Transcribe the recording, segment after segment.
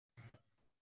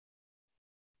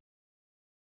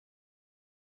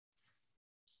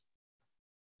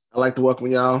I'd like to welcome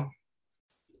y'all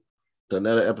to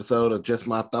another episode of Just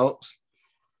My Thoughts.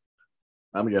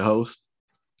 I'm your host,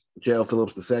 Gerald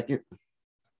Phillips II.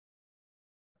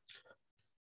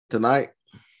 Tonight,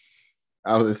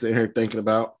 I was just sitting here thinking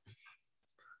about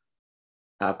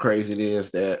how crazy it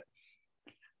is that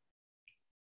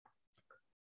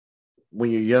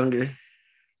when you're younger,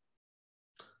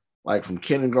 like from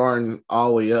kindergarten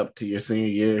all the way up to your senior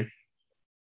year,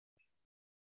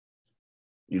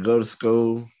 you go to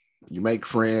school, you make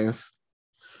friends,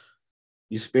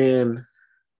 you spend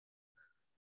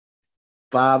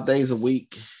 5 days a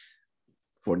week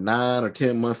for 9 or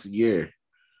 10 months a year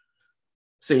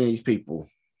seeing these people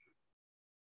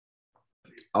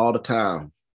all the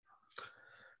time,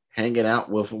 hanging out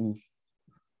with them,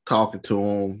 talking to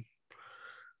them.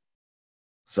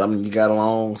 Some of you got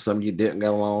along, some of you didn't get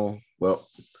along. Well,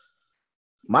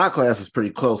 my class was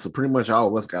pretty close, so pretty much all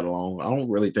of us got along. I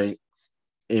don't really think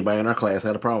anybody in our class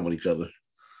had a problem with each other.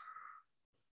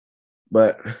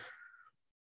 But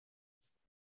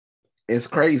it's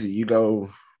crazy. You go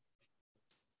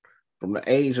from the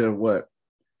age of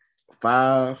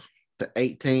 5 to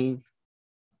 18,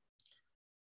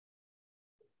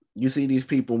 you see these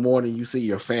people more than you see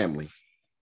your family.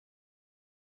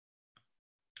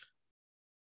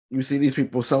 You see these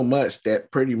people so much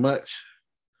that pretty much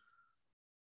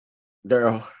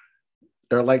they're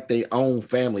like their own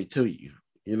family to you,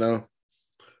 you know?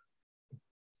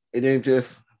 And then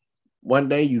just one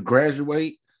day you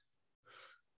graduate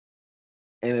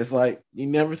and it's like you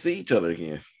never see each other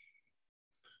again.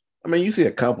 I mean, you see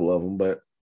a couple of them, but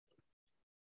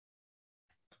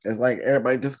it's like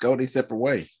everybody just go their separate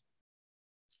way.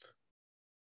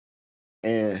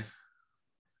 And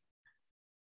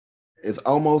it's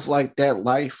almost like that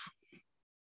life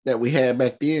that we had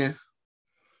back then.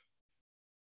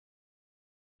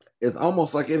 It's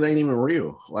almost like it ain't even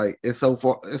real. Like it's so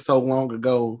far, it's so long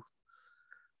ago,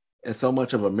 and so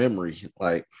much of a memory.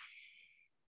 Like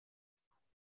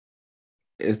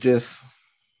it's just,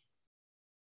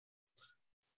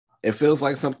 it feels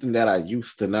like something that I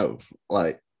used to know.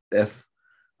 Like that's,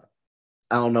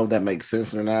 I don't know if that makes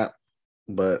sense or not,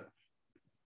 but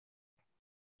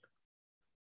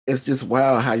it's just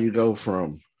wild how you go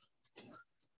from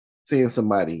seeing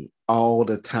somebody all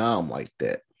the time like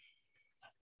that.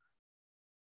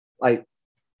 Like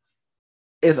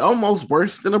it's almost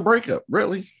worse than a breakup,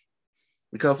 really,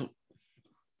 because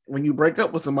when you break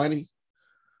up with somebody,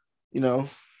 you know,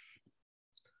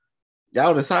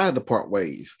 y'all decided to part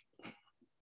ways.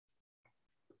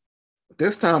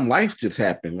 This time, life just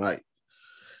happened. Like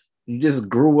you just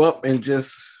grew up and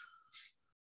just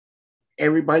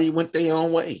everybody went their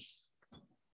own way.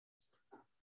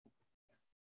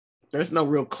 There's no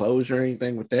real closure or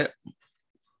anything with that.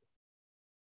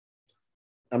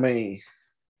 I mean,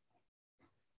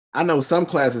 I know some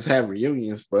classes have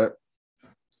reunions, but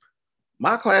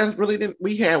my class really didn't.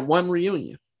 We had one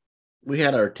reunion. We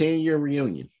had our 10-year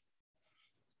reunion.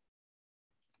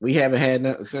 We haven't had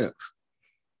nothing since.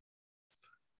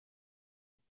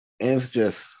 And it's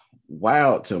just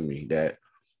wild to me that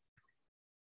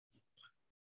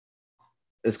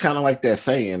it's kind of like that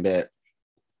saying that,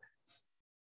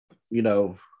 you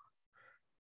know,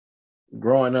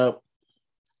 growing up,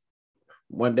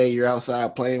 one day you're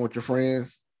outside playing with your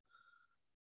friends,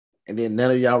 and then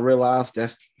none of y'all realize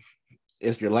that's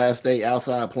it's your last day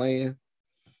outside playing.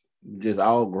 You're just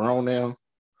all grown now.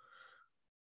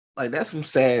 Like that's some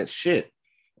sad shit.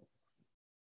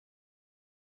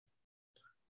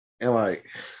 And like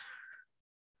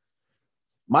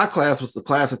my class was the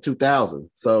class of 2000,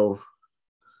 so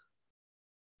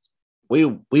we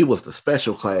was the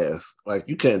special class. Like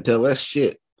you can't tell us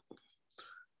shit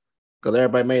because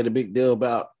everybody made a big deal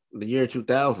about the year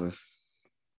 2000.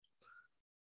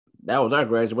 That was our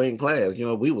graduating class. You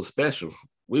know, we was special.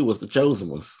 We was the chosen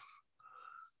ones.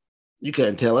 You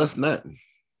can't tell us nothing.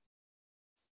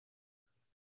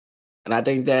 And I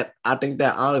think that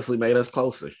honestly made us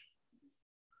closer.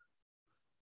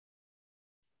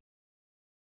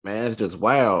 Man, it's just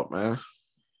wild, man.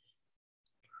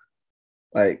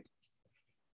 Like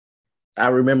I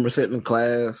remember sitting in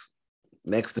class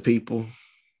next to people,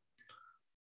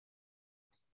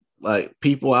 like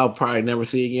people I'll probably never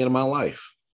see again in my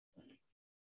life.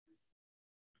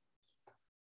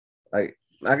 Like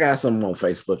I got some on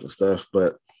Facebook and stuff,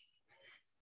 but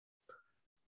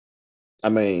I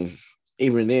mean,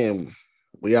 even then,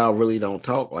 we all really don't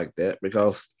talk like that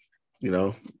because, you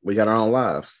know, we got our own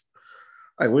lives.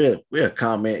 Like we'll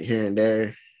comment here and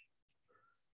there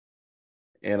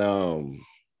and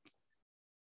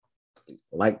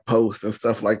like posts and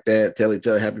stuff like that, tell each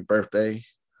other happy birthday.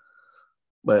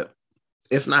 But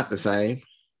it's not the same.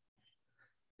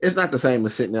 It's not the same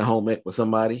as sitting at home ec with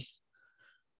somebody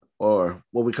or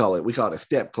what we call it. We call it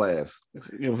step class. You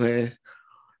know what I'm saying?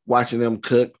 Watching them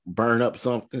cook, burn up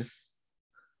something. You know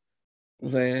what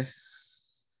I'm saying?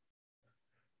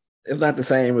 It's not the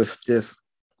same as just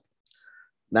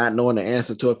not knowing the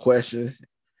answer to a question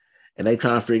and they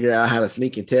trying to figure out how to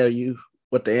sneak and tell you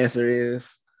what the answer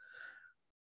is.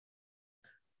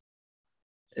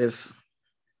 It's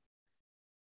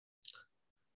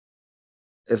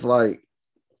it's like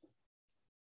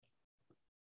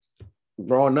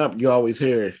growing up, you always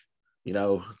hear, you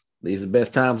know, these are the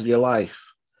best times of your life.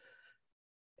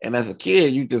 And as a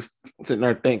kid, you just sitting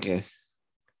there thinking,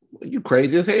 well, you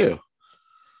crazy as hell.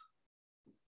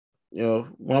 You know,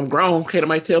 when I'm grown, can't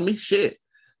nobody tell me shit.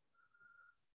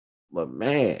 But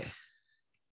man,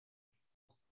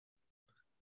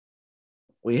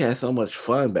 we had so much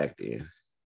fun back then.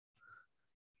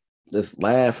 Just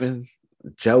laughing,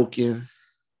 joking,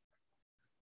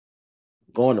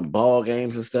 going to ball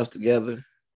games and stuff together.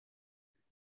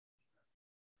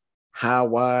 High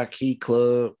wire, key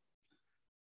club,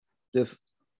 just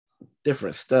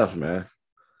different stuff, man.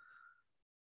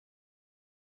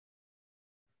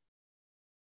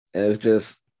 And it's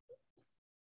just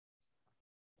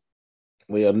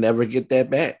we'll never get that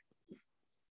back.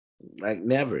 Like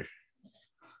never.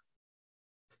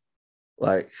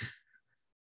 Like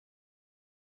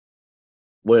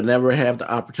we'll never have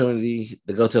the opportunity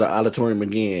to go to the auditorium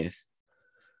again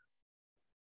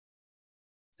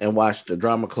and watch the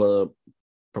drama club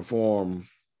perform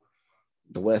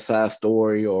the West Side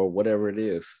Story or whatever it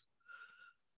is.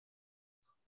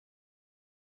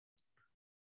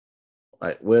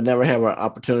 Like we'll never have an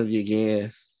opportunity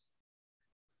again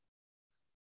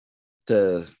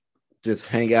to just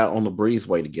hang out on the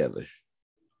breezeway together.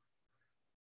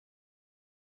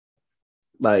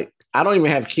 Like I don't even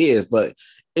have kids, but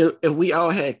if we all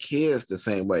had kids the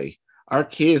same way, our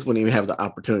kids wouldn't even have the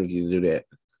opportunity to do that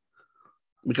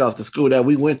because the school that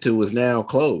we went to was now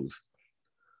closed.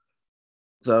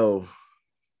 So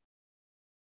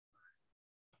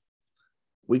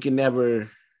we can never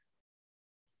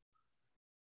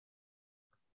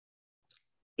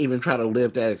even try to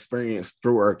live that experience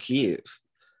through our kids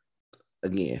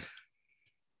again.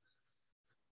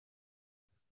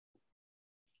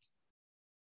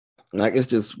 Like it's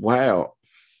just wild.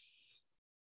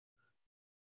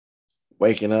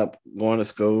 Waking up, going to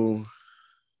school,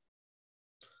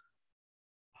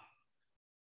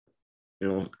 you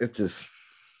know, it's just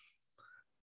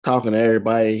talking to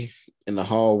everybody in the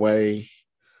hallway,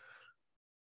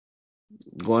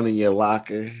 going in your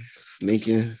locker,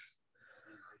 sneaking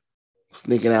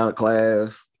out of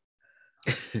class.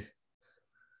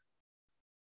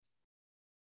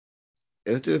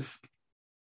 It's just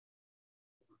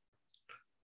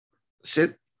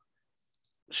shit.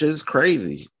 Shit's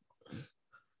crazy.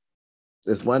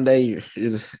 It's one day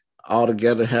you're just all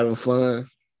together having fun,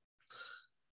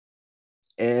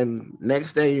 and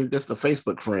next day you're just a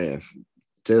Facebook friend,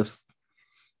 just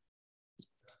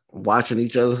watching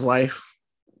each other's life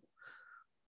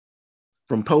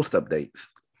from post updates.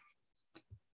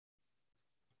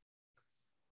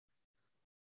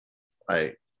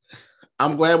 Like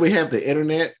I'm glad we have the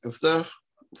internet and stuff,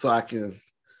 so I can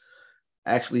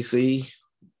actually see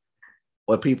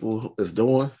what people is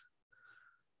doing,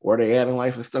 where they at in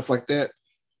life and stuff like that.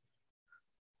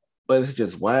 But it's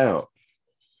just wild.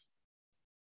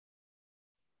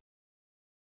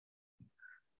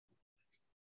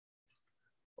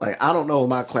 Like I don't know if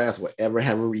my class will ever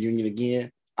have a reunion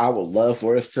again. I would love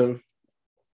for us to.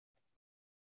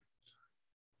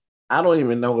 I don't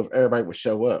even know if everybody would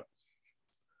show up.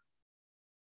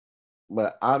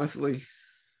 But honestly,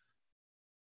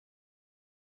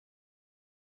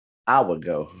 I would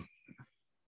go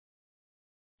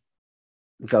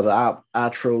because I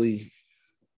truly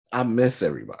I miss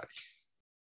everybody.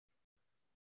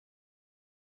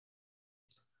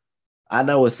 I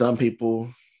know with some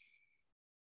people,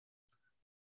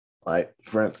 like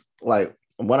friends, like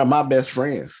one of my best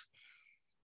friends,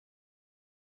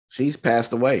 she's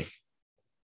passed away.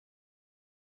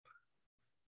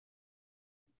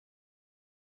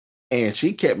 And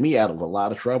she kept me out of a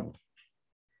lot of trouble.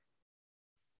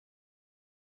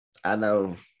 I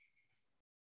know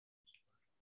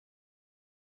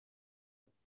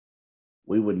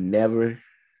we would never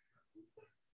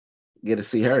get to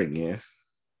see her again.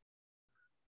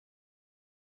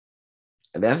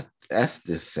 And that's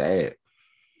just sad.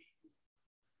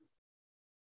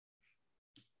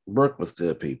 Brooke was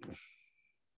good people.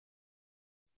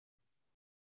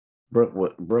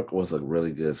 Brooke was a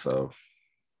really good soul.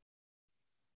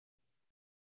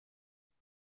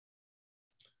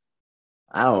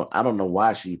 I don't know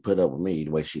why she put up with me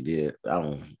the way she did.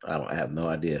 I have no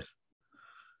idea.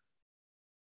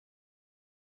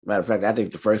 Matter of fact, I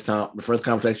think the first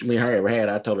conversation me and her ever had,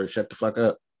 I told her to shut the fuck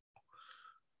up.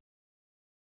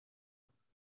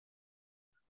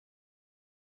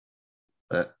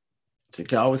 But she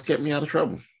always kept me out of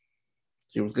trouble.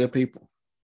 She was good people.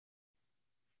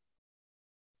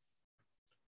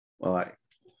 Well, like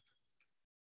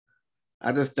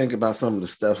I just think about some of the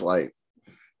stuff, like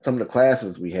some of the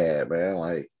classes we had, man.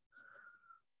 Like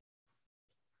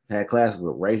had classes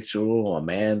with Rachel,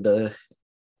 Amanda,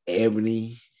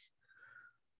 Ebony,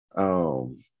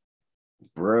 um,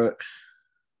 Brooke.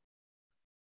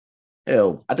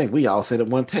 Hell, I think we all sat at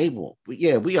one table.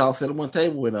 Yeah, we all sat at one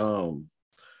table in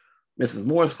Mrs.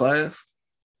 Moore's class,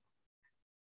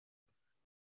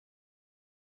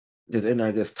 just in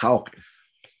there just talking.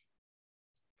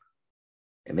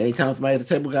 And anytime somebody at the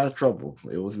table got in trouble,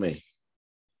 it was me.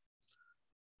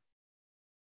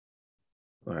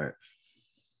 All right.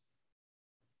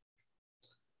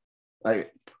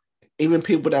 Like even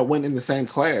people that went in the same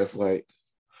class, like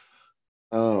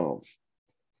um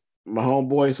my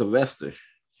homeboy Sylvester,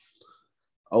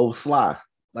 old Sly.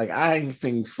 Like I ain't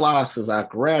seen Sly since I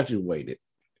graduated.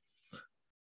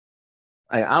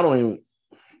 Like I don't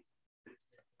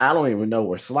even know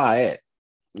where Sly at.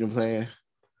 You know what I'm saying?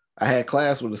 I had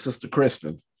class with his sister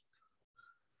Kristen.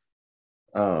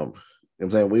 You know what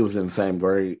I'm saying? We was in the same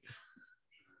grade,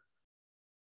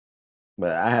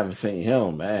 but I haven't seen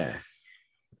him, man.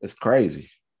 It's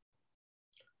crazy.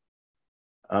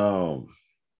 Um,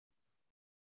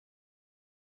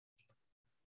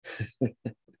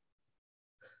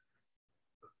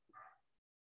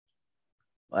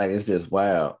 like it's just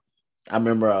wild. I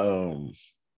remember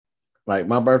like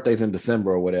my birthday's in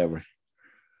December or whatever.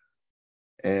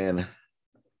 And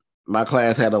my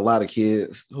class had a lot of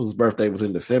kids whose birthday was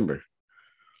in December.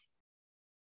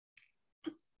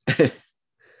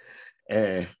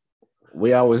 And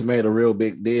we always made a real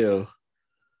big deal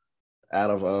out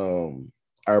of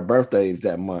our birthdays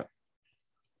that month.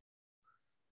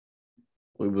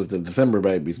 We was the December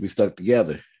babies. We stuck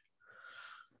together.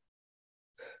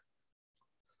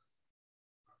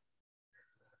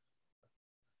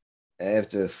 And it's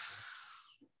just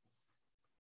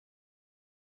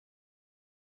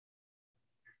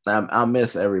I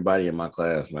miss everybody in my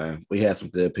class, man. We had some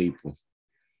good people.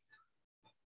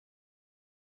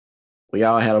 We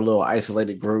all had a little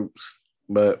isolated groups,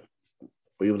 but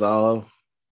we was all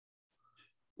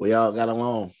we all got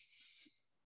along.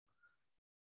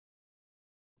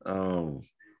 Um,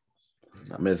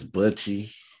 I miss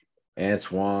Butchie,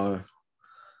 Antoine,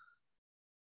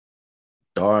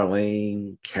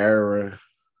 Darlene, Kara,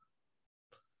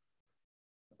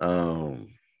 um,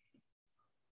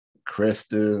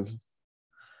 Kristen,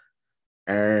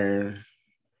 Aaron.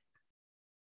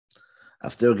 I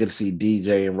still get to see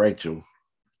DJ and Rachel.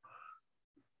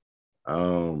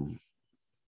 Um,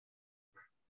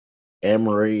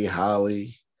 Emery,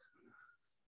 Holly,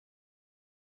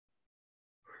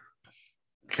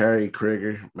 Carrie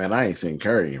Krieger. Man, I ain't seen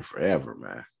Carrie in forever,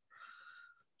 man.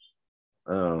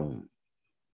 Um,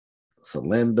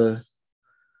 Celinda.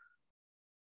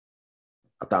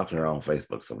 I talk to her on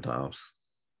Facebook sometimes.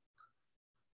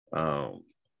 Um,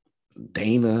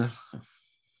 Dana.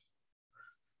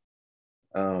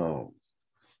 Um,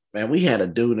 man, we had a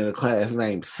dude in the class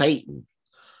named Satan.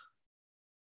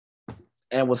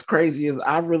 And what's crazy is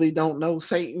I really don't know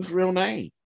Satan's real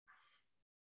name.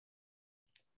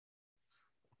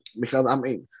 Because I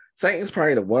mean, Satan's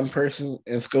probably the one person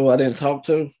in school I didn't talk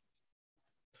to.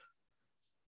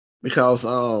 Because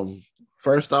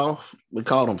first off, we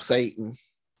called him Satan.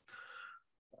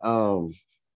 Um,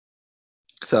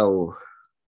 so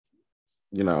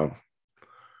you know,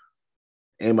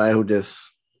 anybody who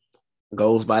just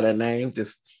goes by that name,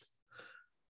 just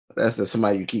that's just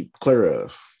somebody you keep clear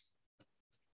of.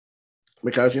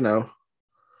 Because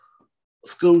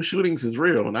school shootings is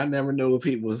real, and I never knew if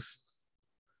he was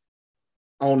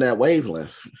on that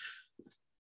wavelength.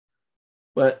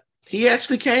 But he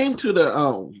actually came to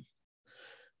the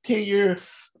 10-year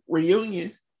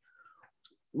reunion,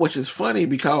 which is funny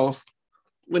because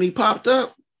when he popped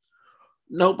up,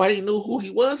 nobody knew who he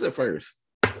was at first.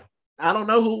 I don't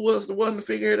know who was the one to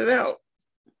figure it out.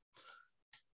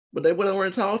 But they went over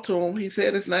and talked to him. He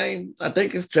said his name. I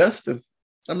think it's Justin.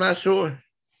 I'm not sure.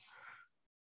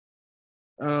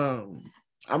 I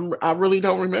really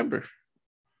don't remember.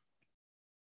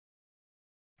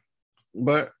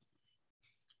 But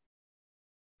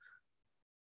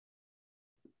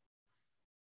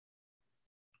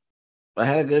I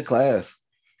had a good class.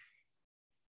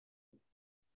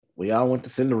 We all went to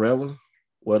Cinderella.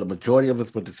 Well, the majority of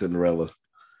us went to Cinderella.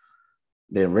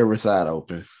 Then Riverside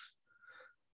opened.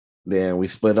 Then we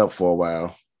split up for a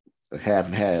while, half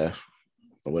and half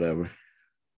or whatever.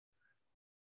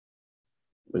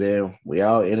 But then we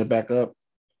all ended back up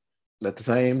at the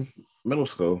same middle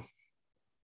school.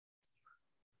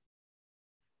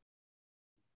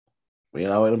 We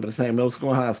all ended up in the same middle school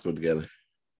and high school together.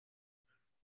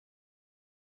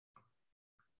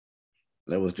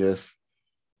 It was just,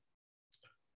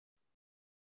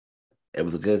 it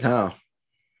was a good time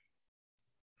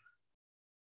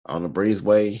on the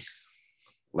breezeway,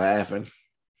 laughing,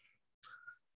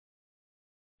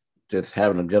 just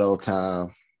having a good old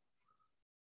time.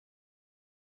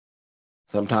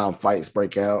 Sometimes fights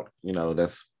break out,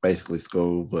 that's basically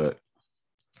school, but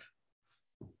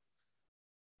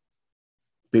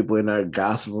people in there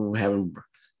gossiping, having,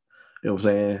 what I'm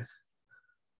saying,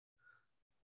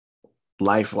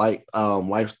 life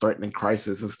threatening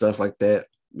crisis and stuff like that,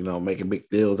 making big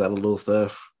deals out of little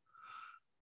stuff.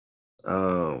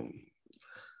 Um,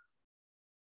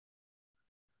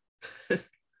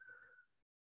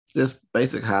 just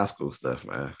basic high school stuff,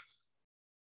 man.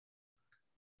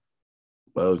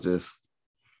 But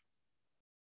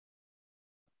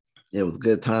it was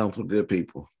good times with good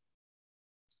people.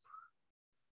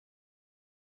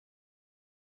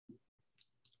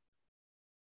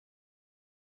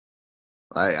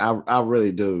 I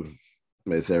really do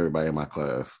miss everybody in my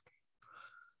class.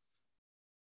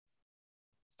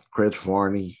 Chris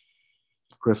Farney,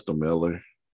 Crystal Miller.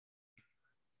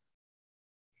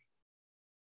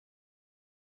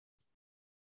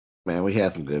 Man, we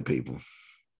had some good people.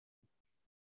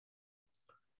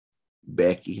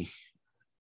 Becky.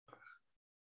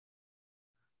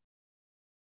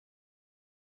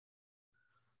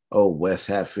 Oh, Wes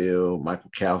Hatfield,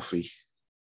 Michael Calfee.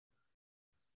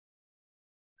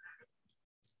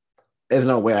 There's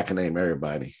no way I can name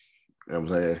everybody. You know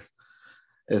what I'm saying?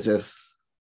 It's just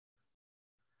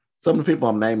some of the people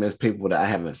I'm naming is people that I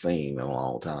haven't seen in a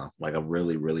long time, like a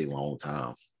really, really long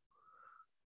time.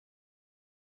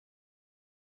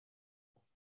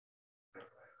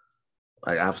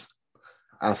 Like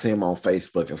I've seen them on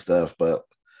Facebook and stuff, but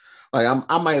like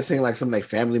I might have seen like some of their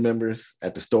family members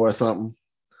at the store or something.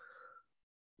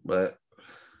 But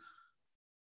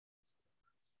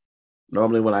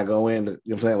normally when I go in, what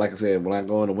I'm saying, like I said, when I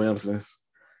go into Williamson,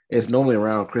 it's normally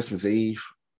around Christmas Eve,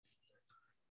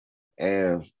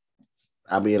 and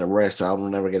I'll be in a rush, so I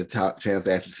don't never get a chance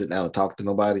to actually sit down and talk to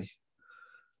nobody.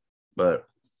 But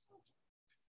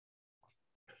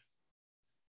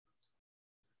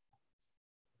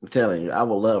I'm telling you, I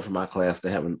would love for my class to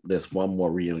have this one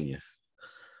more reunion.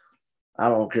 I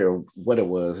don't care what it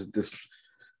was. Just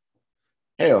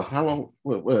hell, how long?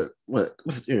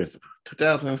 What's the year?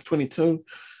 2022.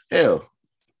 Hell,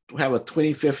 we have a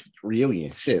 25th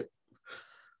reunion. Shit,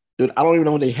 dude, I don't even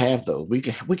know what they have though. We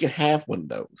can have one of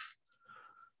those.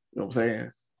 You know what I'm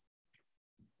saying?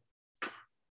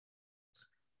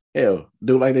 Hell,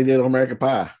 do like they did on American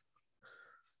Pie.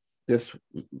 Just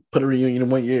put a reunion in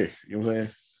one year. You know what I'm saying?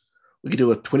 We could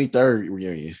do a 23rd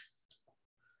reunion.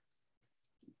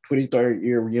 23rd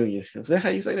year reunion. Is that how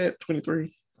you say that?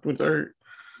 23, 23rd.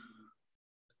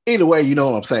 Either way, you know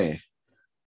what I'm saying.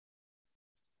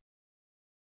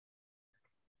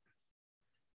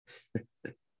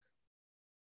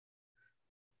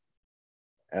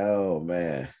 Oh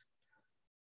man,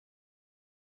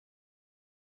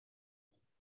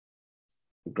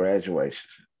 graduation.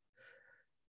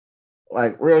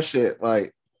 Like real shit.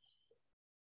 Like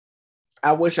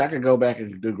I wish I could go back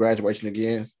and do graduation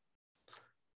again,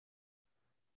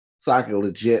 so I could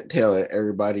legit tell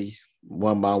everybody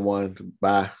one by one to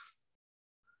bye.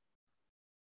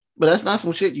 But that's not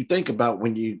some shit you think about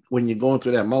when you're going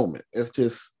through that moment. It's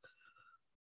just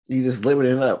you just living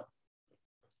it up.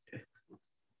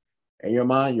 In your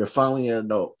mind, you're finally an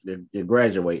adult. You're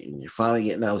graduating. You're finally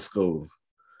getting out of school.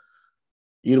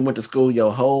 You went to school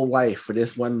your whole life for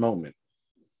this one moment,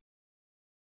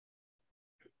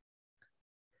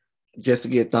 just to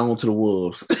get thrown to the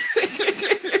wolves.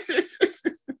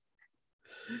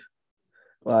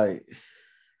 Like,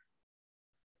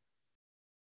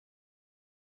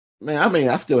 man, I mean,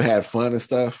 I still had fun and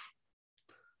stuff,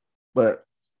 but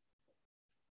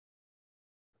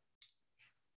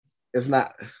it's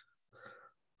not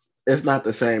it's not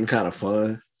the same kind of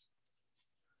fun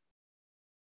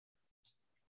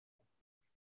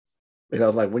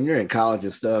because like when you're in college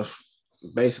and stuff,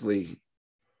 basically,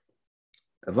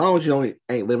 as long as you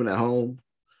ain't living at home,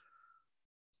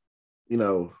 you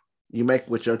know, you make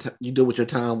with you do with your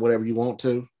time whatever you want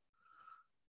to.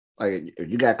 Like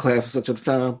if you got class at such a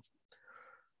time,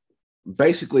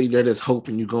 basically they're just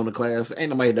hoping you go to class. Ain't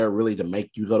nobody there really to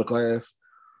make you go to class.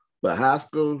 But high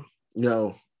school, you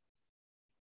know,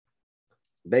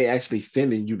 they actually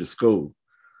sending you to school.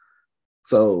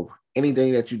 So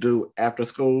anything that you do after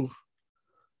school,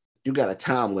 you got a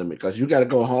time limit because you got to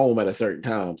go home at a certain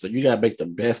time. So you got to make the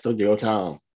best of your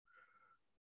time.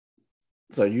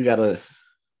 So you got to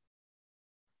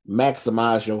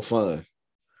maximize your fun.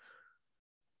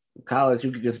 College,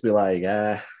 you could just be like,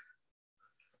 I'll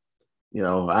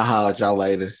holler at y'all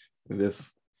later. And just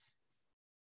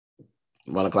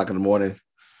 1 o'clock in the morning,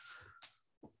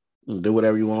 do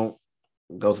whatever you want.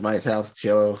 Go to somebody's house,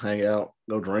 chill, hang out,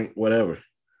 go drink, whatever.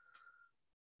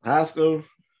 High school,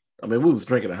 I mean, we was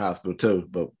drinking in high school too,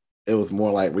 but it was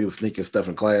more like we were sneaking stuff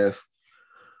in class.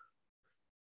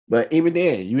 But even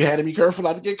then, you had to be careful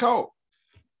not to get caught.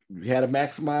 You had to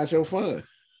maximize your fun.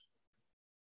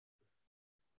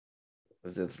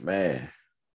 It's just, man.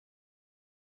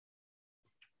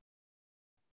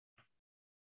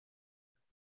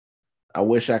 I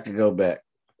wish I could go back.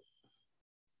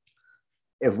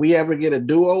 If we ever get a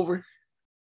do-over,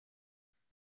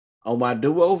 on my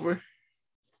do-over,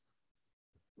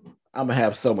 I'm gonna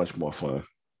have so much more fun.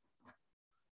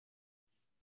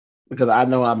 Because I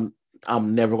know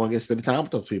I'm never gonna get spending time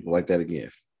with those people like that again.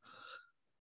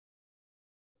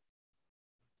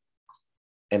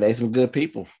 And they some good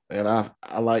people. And I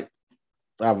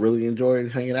really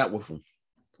enjoyed hanging out with them.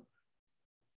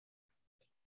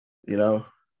 You know,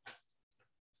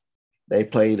 they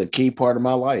played a key part of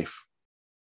my life.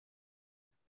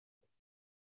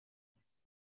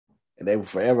 And they will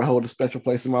forever hold a special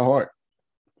place in my heart.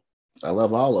 I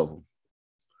love all of them.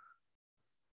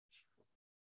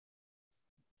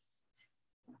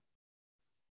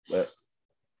 But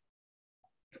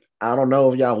I don't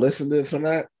know if y'all listen to this or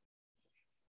not.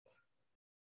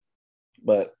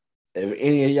 But if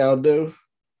any of y'all do,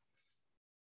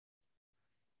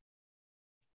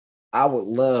 I would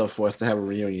love for us to have a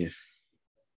reunion.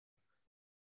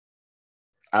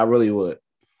 I really would.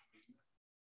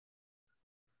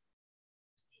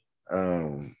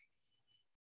 Um,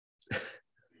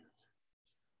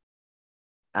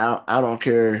 I don't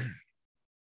care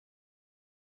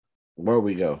where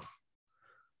we go.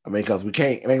 I mean, because we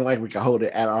can't, it ain't like we can hold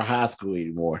it at our high school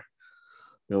anymore.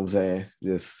 You know what I'm saying?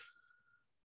 Just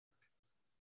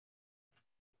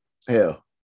hell.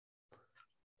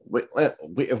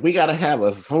 If we got to have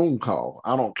a Zoom call,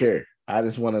 I don't care. I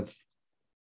just want to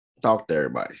talk to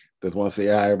everybody. Just want to see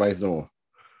how everybody's doing.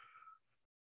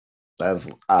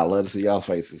 I love to see y'all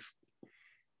faces.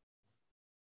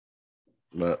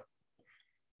 But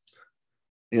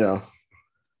you know,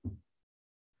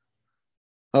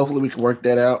 hopefully we can work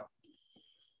that out.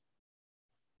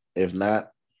 If not,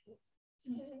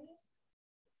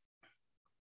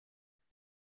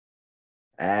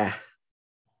 ah,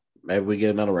 maybe we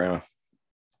get another round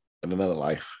in another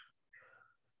life.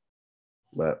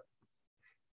 But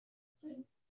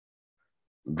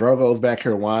Drogo's back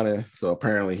here whining, so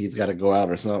apparently he's got to go out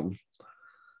or something.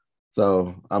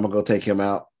 So I'm gonna go take him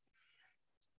out.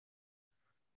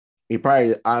 He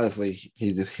probably, honestly,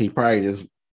 he probably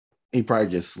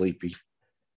just sleepy,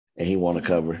 and he want to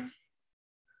cover.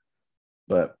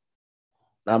 But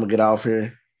I'm gonna get off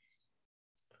here.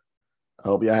 I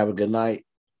hope y'all have a good night,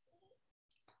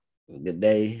 a good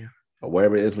day, or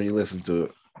wherever it is when you listen to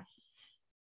it.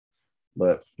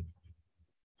 But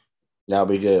y'all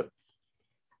be good.